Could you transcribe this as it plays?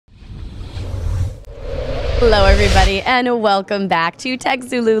Hello everybody and welcome back to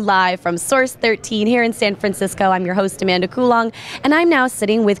TechZulu live from Source13 here in San Francisco. I'm your host Amanda Coulong and I'm now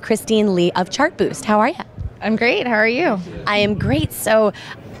sitting with Christine Lee of Chartboost. How are you? I'm great. How are you? I am great. So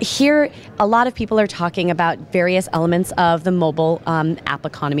here a lot of people are talking about various elements of the mobile app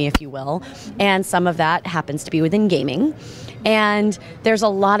economy, if you will, and some of that happens to be within gaming. And there's a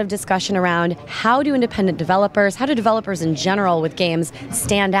lot of discussion around how do independent developers, how do developers in general with games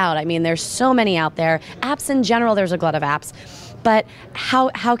stand out? I mean, there's so many out there. Apps in general, there's a glut of apps. But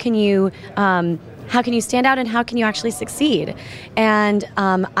how can you stand out and how can you actually succeed? And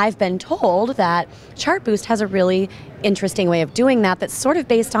I've been told that Chartboost has a really interesting way of doing that that's sort of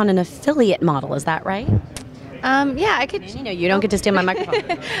based on an affiliate model. Is that right? Yeah, I could. You know, you don't get to steal my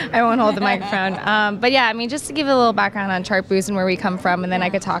microphone. I won't hold the microphone. But yeah, I mean, just to give a little background on Chartboost and where we come from, and then I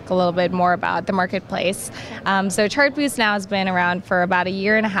could talk a little bit more about the marketplace. So Chartboost now has been around for about 1.5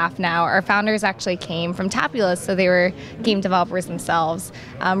 years now. Our founders actually came from Tabulous, so they were game developers themselves.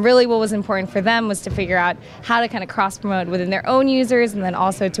 Really, what was important for them was to figure out how to kind of cross-promote within their own users, and then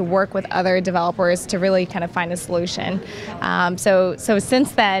also to work with other developers to really kind of find a solution. So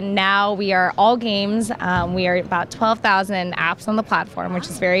since then, now we are all games. We are about 12,000 apps on the platform, which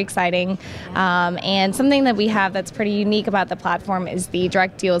is very exciting. And something that we have that's pretty unique about the platform is the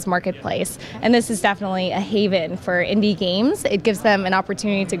direct deals marketplace. And this is definitely a haven for indie games. It gives them an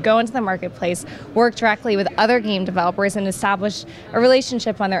opportunity to go into the marketplace, work directly with other game developers, and establish a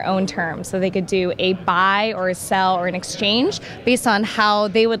relationship on their own terms. So they could do a buy or a sell or an exchange based on how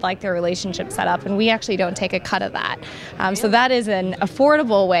they would like their relationship set up. And we actually don't take a cut of that. So that is an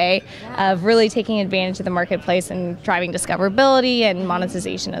affordable way of really taking advantage of the marketplace and driving discoverability and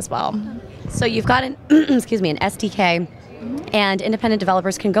monetization as well. So you've got an excuse me, an SDK, and independent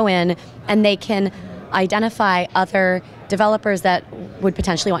developers can go in and they can identify other developers that would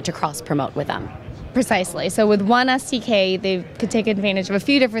potentially want to cross-promote with them. Precisely. So with one SDK, they could take advantage of a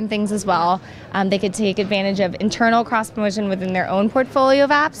few different things as well. They could take advantage of internal cross-promotion within their own portfolio of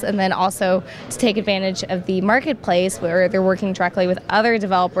apps, and then also to take advantage of the marketplace where they're working directly with other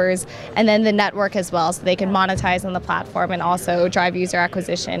developers, and then the network as well, so they can monetize on the platform and also drive user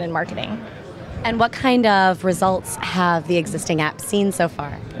acquisition and marketing. And what kind of results have the existing apps seen so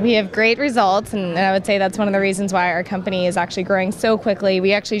far? We have great results, and I would say that's one of the reasons why our company is actually growing so quickly.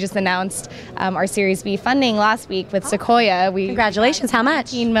 We actually just announced our Series B funding last week with Sequoia. Congratulations, how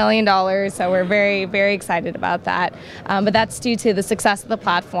much? $15 million, so we're very, very excited about that. But that's due to the success of the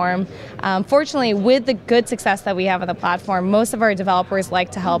platform. Fortunately, with the good success that we have on the platform, most of our developers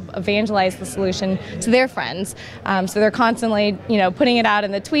like to help evangelize the solution to their friends. So they're constantly, putting it out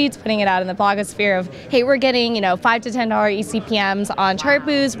in the tweets, putting it out in the blogosphere of, hey, we're getting, $5 to $10 eCPMs on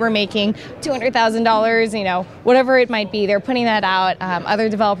Chartboost. We're making $200,000, whatever it might be. They're putting that out. Other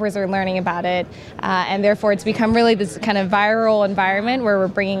developers are learning about it, and therefore it's become really this kind of viral environment where we're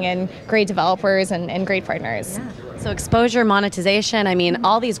bringing in great developers and great partners. Yeah. So exposure, monetization, I mean,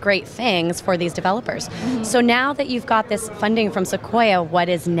 all these great things for these developers. So now that you've got this funding from Sequoia, what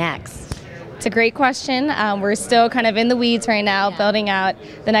is next? It's a great question. We're still kind of in the weeds right now, building out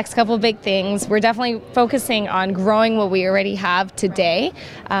the next couple of big things. We're definitely focusing on growing what we already have today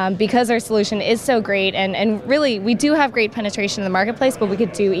because our solution is so great, and really we do have great penetration in the marketplace, but we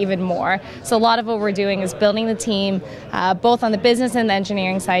could do even more. So a lot of what we're doing is building the team, both on the business and the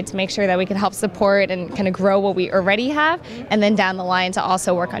engineering side, to make sure that we can help support and kind of grow what we already have, and then down the line to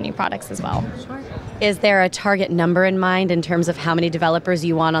also work on new products as well. Sure. Is there a target number in mind in terms of how many developers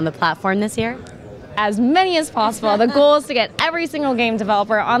you want on the platform this year? As many as possible. The goal is to get every single game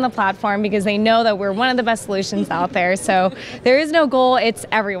developer on the platform because they know that we're one of the best solutions out there. So there is no goal, it's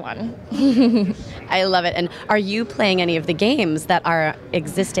everyone. I love it. And are you playing any of the games that are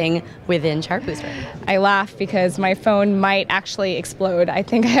existing within Chartboost? I laugh because my phone might actually explode. I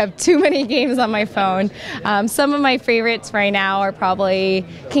think I have too many games on my phone. Some of my favorites right now are probably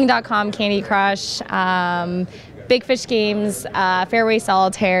King.com, Candy Crush, Big Fish Games, Fairway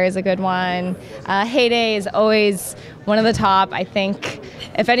Solitaire is a good one. Heyday is always one of the top. I think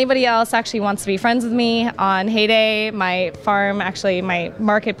if anybody else actually wants to be friends with me on Heyday, my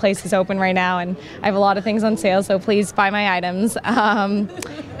marketplace is open right now, and I have a lot of things on sale, so please buy my items.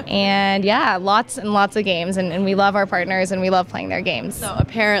 And yeah, lots and lots of games, and we love our partners and we love playing their games. So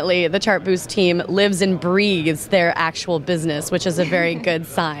apparently the Chartboost team lives and breathes their actual business, which is a very good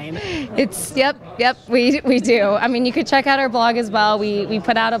sign. It's, yep, we do. I mean, you could check out our blog as well. We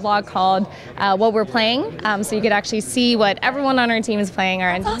put out a blog called What We're Playing, so you could actually see what everyone on our team is playing, our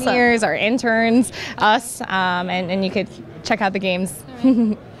engineers, our interns, us, and you could check out the games.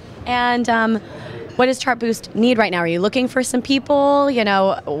 And what does Chartboost need right now? Are you looking for some people? You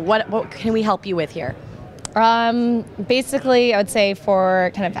know, what can we help you with here? Basically, I would say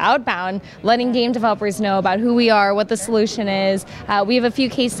for kind of outbound, letting game developers know about who we are, what the solution is. We have a few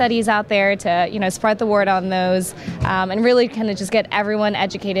case studies out there to spread the word on those, and really kind of just get everyone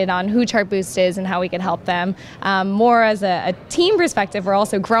educated on who Chartboost is and how we can help them. More as a team perspective, we're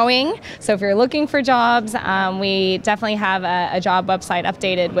also growing. So if you're looking for jobs, we definitely have a job website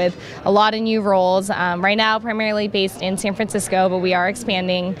updated with a lot of new roles. Right now, primarily based in San Francisco, but we are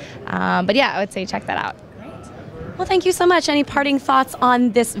expanding. But yeah, I would say check that out. Well, thank you so much. Any parting thoughts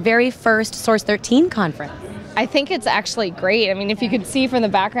on this very first Source13 conference? I think it's actually great. I mean, if you could see from the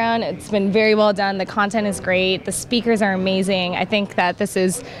background, it's been very well done. The content is great. The speakers are amazing. I think that this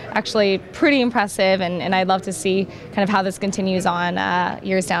is actually pretty impressive, and I'd love to see kind of how this continues on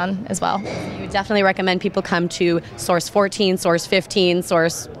years down as well. You would definitely recommend people come to Source14, Source15,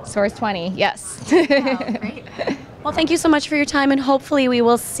 Source20, yes. Wow, great. Well, thank you so much for your time, and hopefully we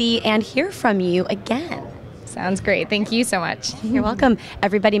will see and hear from you again. Sounds great. Thank you so much. You're welcome.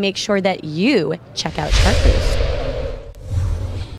 Everybody make sure that you check out Chartboost.